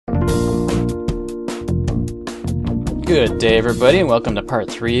Good day everybody, and welcome to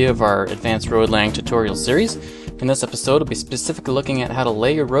part 3 of our Advanced Road Laying tutorial series. In this episode we'll be specifically looking at how to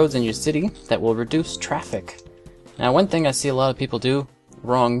lay your roads in your city that will reduce traffic. Now one thing I see a lot of people do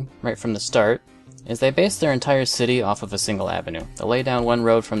wrong right from the start is they base their entire city off of a single avenue. They'll lay down one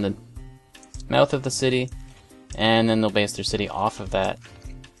road from the mouth of the city and then they'll base their city off of that.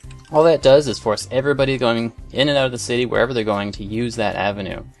 All that does is force everybody going in and out of the city, wherever they're going, to use that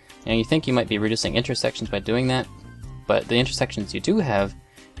avenue. Now you think you might be reducing intersections by doing that, but the intersections you do have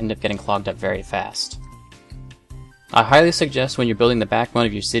end up getting clogged up very fast. I highly suggest when you're building the backbone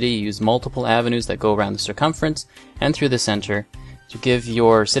of your city, you use multiple avenues that go around the circumference and through the center to give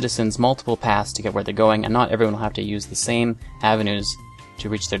your citizens multiple paths to get where they're going, and not everyone will have to use the same avenues to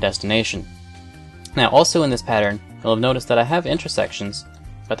reach their destination. Now also in this pattern, you'll have noticed that I have intersections,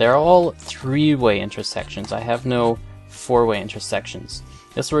 but they're all three-way intersections. I have no four-way intersections.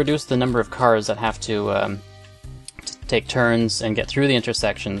 This will reduce the number of cars that have to take turns and get through the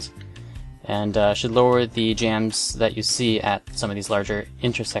intersections, and should lower the jams that you see at some of these larger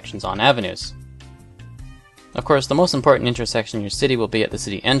intersections on avenues. Of course, the most important intersection in your city will be at the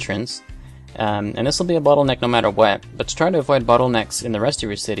city entrance, and this will be a bottleneck no matter what, but to try to avoid bottlenecks in the rest of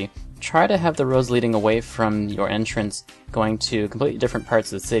your city, try to have the roads leading away from your entrance going to completely different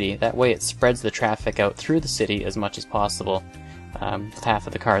parts of the city. That way it spreads the traffic out through the city as much as possible, with half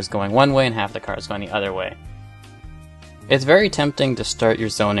of the cars going one way and half the cars going the other way. It's very tempting to start your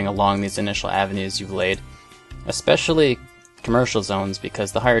zoning along these initial avenues you've laid, especially commercial zones,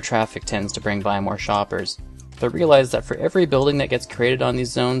 because the higher traffic tends to bring by more shoppers. But realize that for every building that gets created on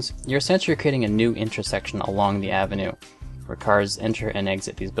these zones, you're essentially creating a new intersection along the avenue, where cars enter and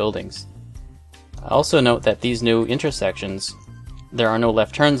exit these buildings. Also note that these new intersections, there are no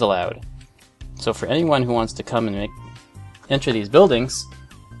left turns allowed. So for anyone who wants to come and enter these buildings,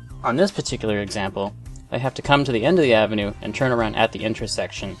 on this particular example, they have to come to the end of the avenue and turn around at the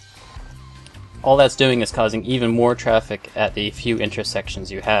intersection. All that's doing is causing even more traffic at the few intersections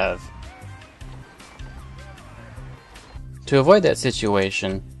you have. To avoid that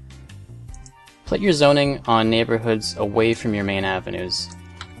situation, put your zoning on neighborhoods away from your main avenues,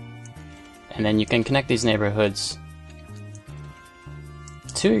 and then you can connect these neighborhoods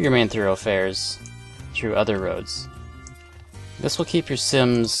to your main thoroughfares through other roads. This will keep your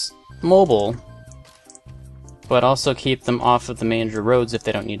Sims mobile, but also keep them off of the major roads if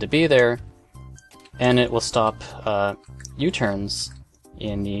they don't need to be there, and it will stop U-turns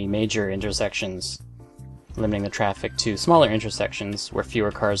in the major intersections, limiting the traffic to smaller intersections where fewer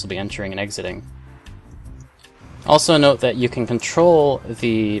cars will be entering and exiting. Also note that you can control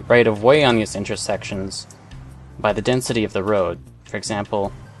the right-of-way on these intersections by the density of the road. For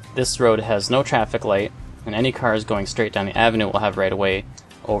example, this road has no traffic light, and any cars going straight down the avenue will have right-of-way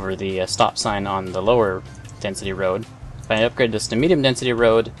over the stop sign on the lower density road. If I upgrade this to medium density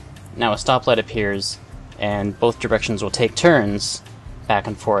road, now a stoplight appears, and both directions will take turns back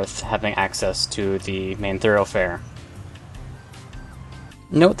and forth, having access to the main thoroughfare.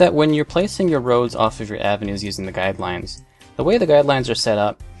 Note that when you're placing your roads off of your avenues using the guidelines, the way the guidelines are set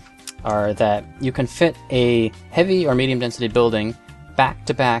up are that you can fit a heavy or medium density building back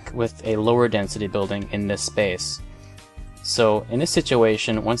to back with a lower density building in this space. So in this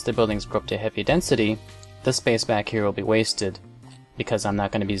situation, once the buildings go up to heavy density, the space back here will be wasted because I'm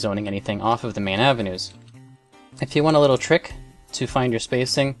not going to be zoning anything off of the main avenues. If you want a little trick to find your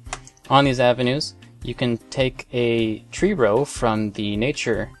spacing on these avenues, you can take a tree row from the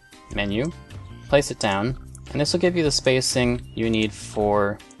nature menu, place it down, and this will give you the spacing you need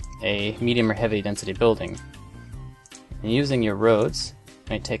for a medium or heavy density building. And using your roads, it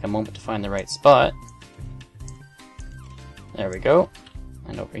might take a moment to find the right spot. There we go.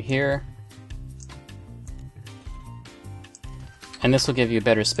 And over here. And this will give you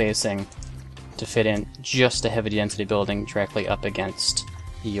better spacing to fit in just a heavy density building directly up against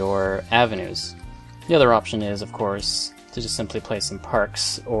your avenues. The other option is, of course, to just simply place some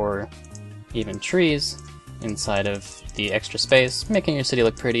parks or even trees inside of the extra space, making your city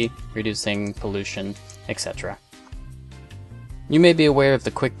look pretty, reducing pollution, etc. You may be aware of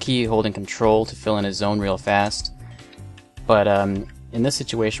the quick key holding control to fill in a zone real fast, but in this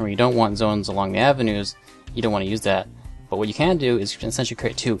situation where you don't want zones along the avenues, you don't want to use that. But what you can do is you can essentially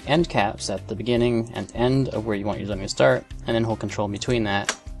create two end caps at the beginning and end of where you want your zoning to start, and then hold control between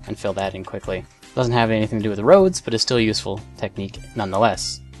that and fill that in quickly. Doesn't have anything to do with the roads, but is still a useful technique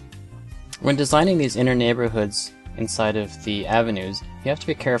nonetheless. When designing these inner neighborhoods inside of the avenues, you have to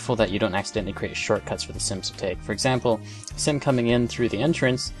be careful that you don't accidentally create shortcuts for the Sims to take. For example, a Sim coming in through the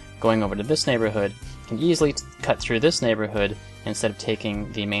entrance, going over to this neighborhood, can easily cut through this neighborhood instead of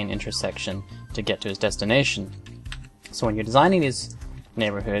taking the main intersection to get to his destination. So when you're designing these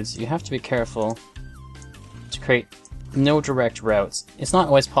neighborhoods, you have to be careful to create no direct routes. It's not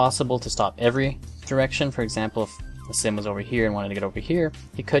always possible to stop every direction. For example, if the sim was over here and wanted to get over here,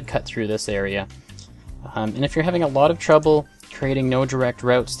 you could cut through this area. And if you're having a lot of trouble creating no direct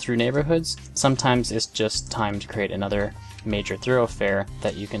routes through neighborhoods, sometimes it's just time to create another major thoroughfare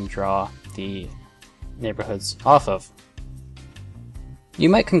that you can draw the neighborhoods off of. You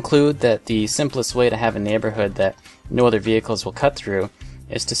might conclude that the simplest way to have a neighborhood that no other vehicles will cut through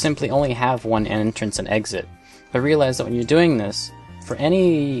is to simply only have one entrance and exit. But realize that when you're doing this, for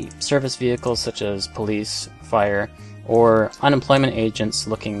any service vehicles such as police, fire, or unemployment agents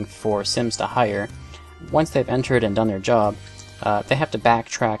looking for Sims to hire, once they've entered and done their job, they have to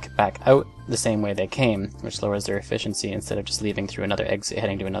backtrack back out the same way they came, which lowers their efficiency instead of just leaving through another exit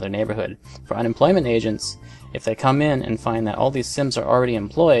heading to another neighborhood. For unemployment agents, if they come in and find that all these Sims are already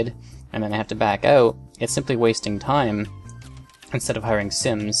employed and then they have to back out, it's simply wasting time instead of hiring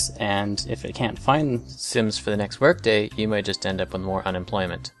Sims, and if it can't find Sims for the next workday, you might just end up with more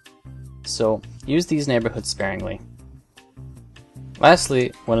unemployment. So use these neighborhoods sparingly.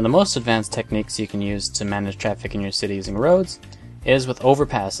 Lastly, one of the most advanced techniques you can use to manage traffic in your city using roads is with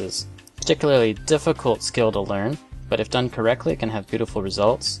overpasses. Particularly difficult skill to learn, but if done correctly it can have beautiful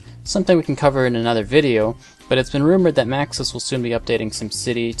results. Something we can cover in another video, but it's been rumored that Maxis will soon be updating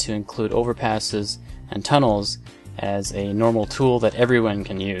SimCity to include overpasses and tunnels as a normal tool that everyone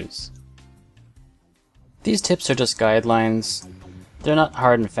can use. These tips are just guidelines. They're not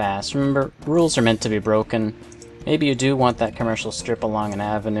hard and fast. Remember, rules are meant to be broken. Maybe you do want that commercial strip along an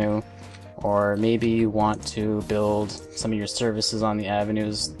avenue, or maybe you want to build some of your services on the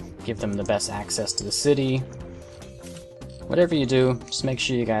avenues, give them the best access to the city. Whatever you do, just make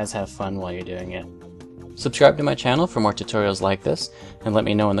sure you guys have fun while you're doing it. Subscribe to my channel for more tutorials like this, and let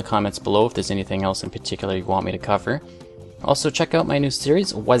me know in the comments below if there's anything else in particular you want me to cover. Also check out my new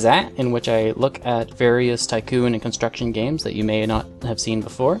series, Zhatt, in which I look at various tycoon and construction games that you may not have seen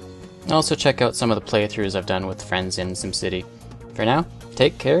before. And also check out some of the playthroughs I've done with friends in SimCity. For now,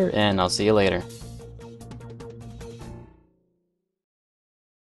 take care, and I'll see you later.